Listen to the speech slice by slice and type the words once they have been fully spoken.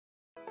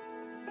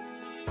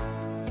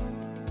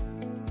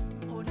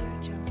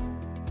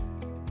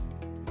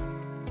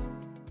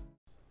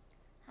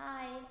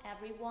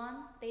everyone,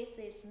 this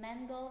is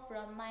Mango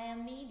from Maya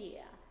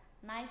Media.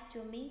 Nice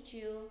to meet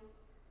you.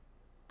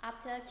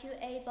 After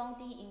QA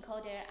bonding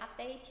encoder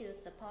update to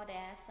support the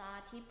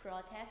SRT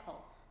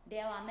Protocol,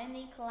 there are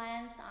many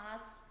clients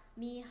ask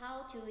me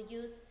how to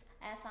use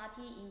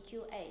SRT in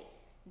QA.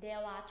 There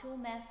are two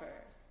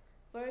methods.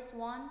 First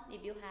one,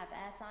 if you have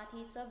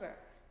SRT server,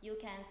 you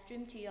can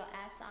stream to your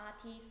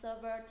SRT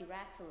server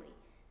directly.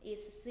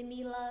 It's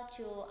similar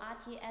to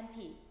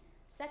RTMP.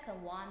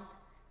 Second one,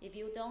 if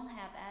you don't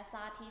have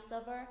SRT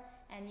server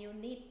and you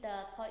need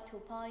the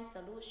point-to-point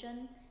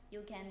solution,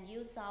 you can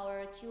use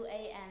our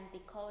QA and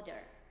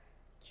decoder.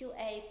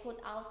 QA put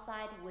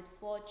outside with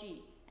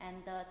 4G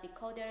and the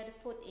decoder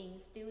put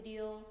in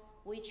studio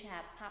which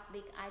have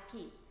public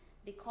IP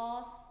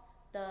because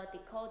the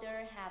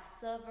decoder have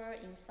server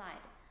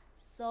inside.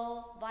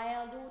 So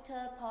via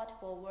router port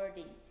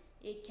forwarding,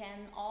 it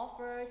can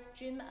offer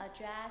stream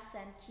address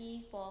and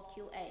key for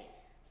QA.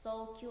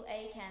 So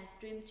QA can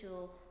stream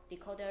to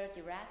decoder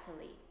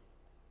directly.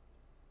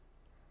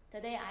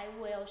 Today I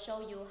will show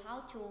you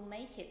how to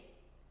make it.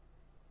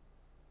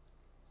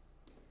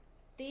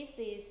 This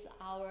is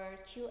our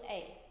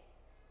QA.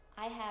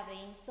 I have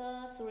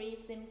insert 3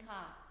 SIM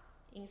cards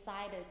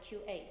inside the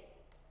QA.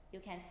 You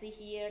can see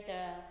here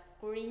the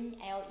green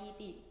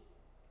LED.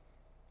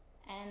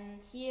 And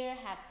here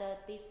have the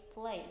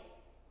display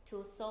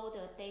to show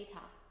the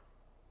data.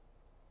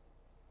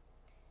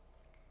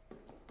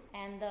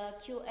 And the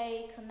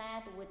QA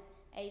connect with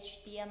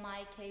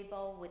HDMI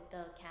cable with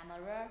the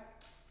camera.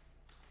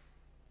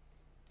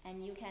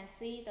 And you can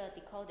see the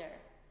decoder.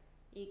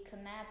 It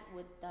connect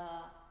with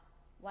the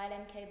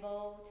YLAN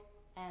cable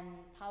and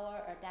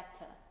power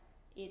adapter.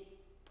 It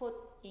put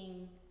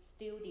in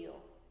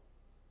studio.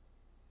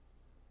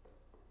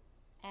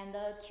 And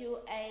the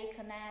QA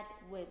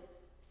connect with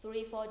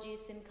 3 4G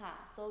SIM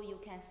card, so you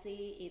can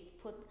see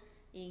it put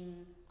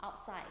in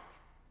outside.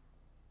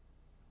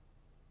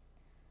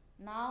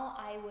 Now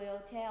I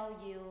will tell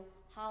you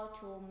how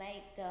to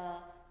make the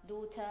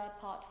router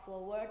port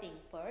forwarding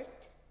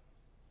first.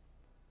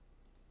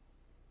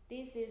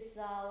 This is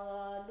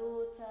our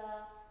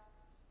router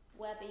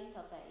web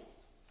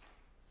interface.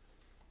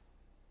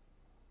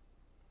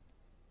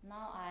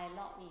 Now I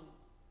log in.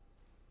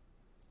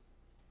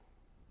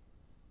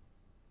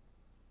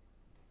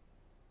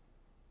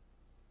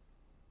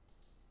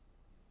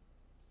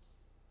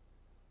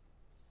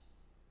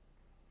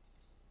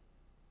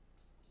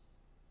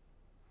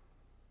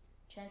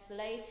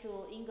 Translate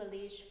to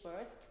English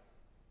first.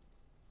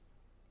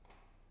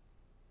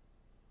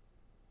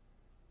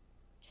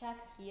 Check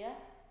here.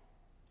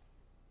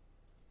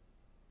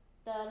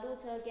 The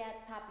router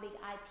get public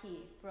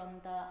IP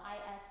from the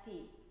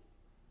ISP.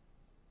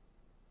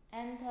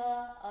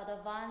 Enter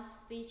advanced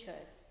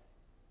features.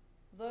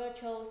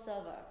 Virtual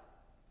server.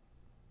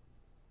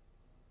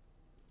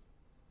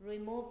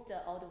 Remove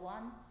the old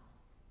one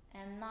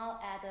and now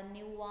add a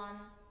new one.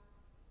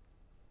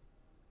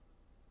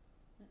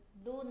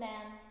 Root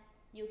name,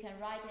 you can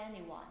write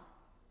anyone.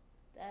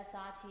 The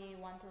SRT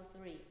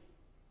 123.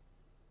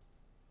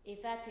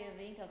 Effective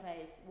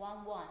interface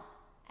 11.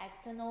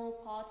 External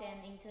port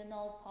and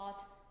internal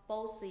port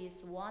both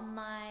is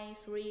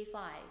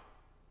 1935.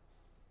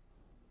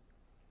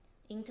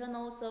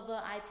 Internal server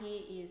IP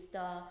is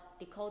the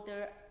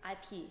decoder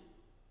IP.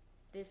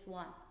 This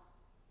one.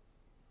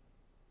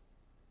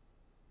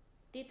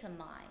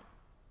 Determine.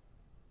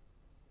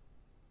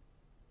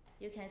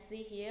 You can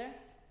see here.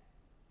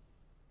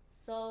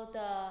 So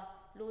the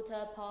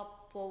router port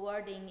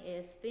forwarding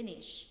is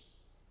finished.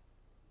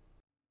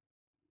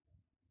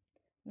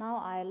 Now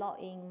I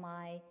log in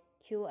my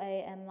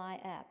QA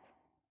online app.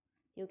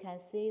 You can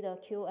see the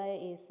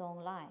QA is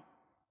online.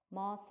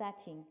 More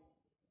setting.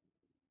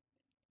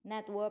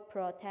 Network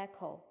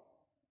Protocol.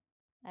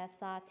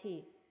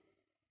 SRT.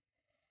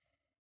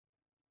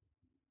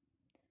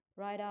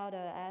 Write out the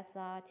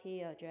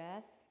SRT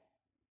address.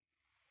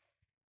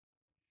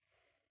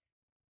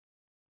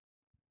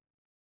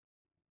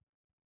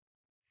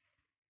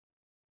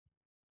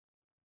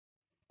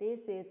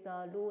 This is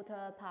a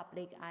router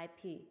public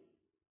IP.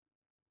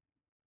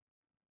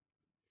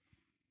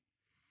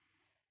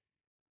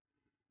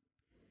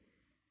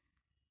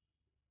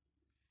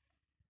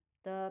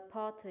 The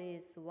port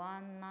is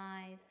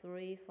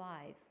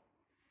 1935.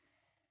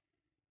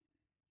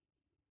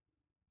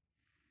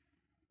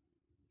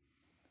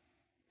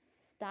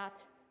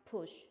 Start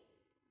push.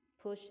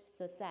 Push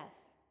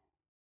success.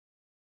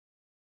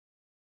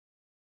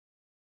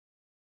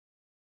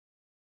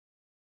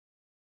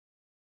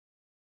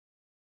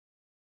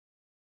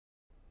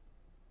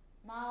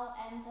 Now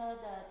enter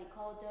the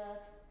decoder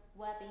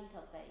web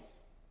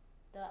interface.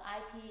 The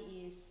IP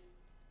is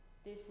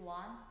this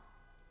one.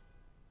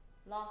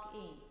 Log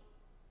in.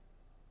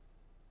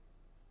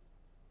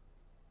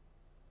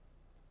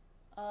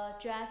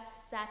 Address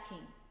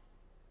setting.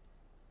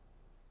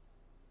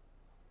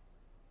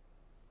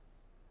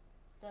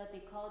 The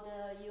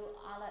decoder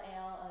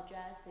URL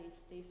address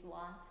is this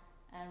one,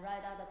 and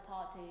right out the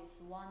port is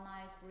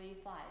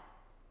 1935.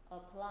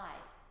 Apply.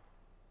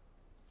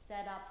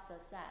 Setup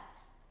success.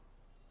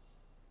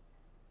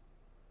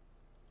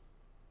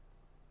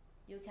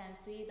 you can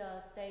see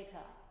the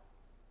status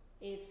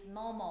is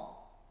normal.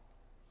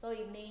 So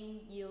it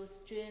means you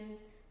stream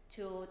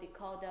to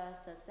decoder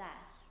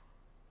success.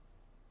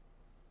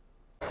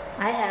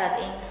 I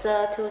have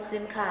insert 2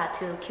 SIM card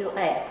to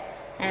QA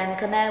and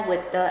connect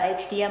with the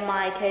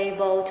HDMI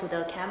cable to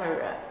the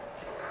camera.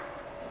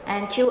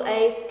 And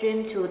QA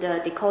stream to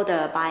the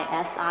decoder by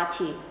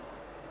SRT.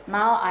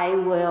 Now I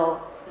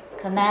will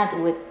connect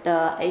with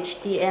the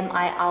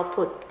HDMI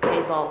output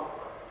cable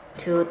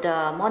to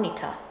the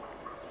monitor.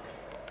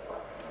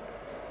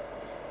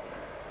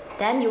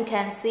 Then you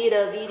can see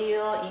the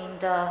video in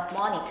the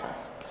monitor.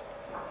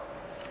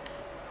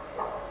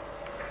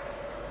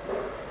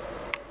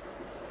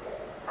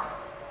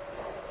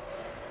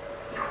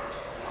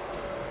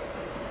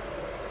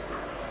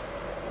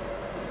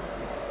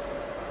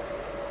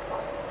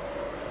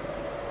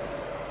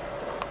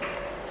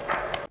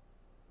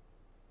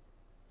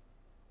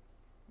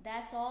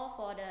 That's all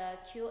for the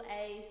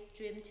QA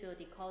stream to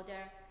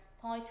decoder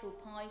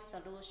point-to-point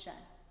solution.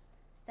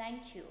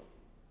 Thank you.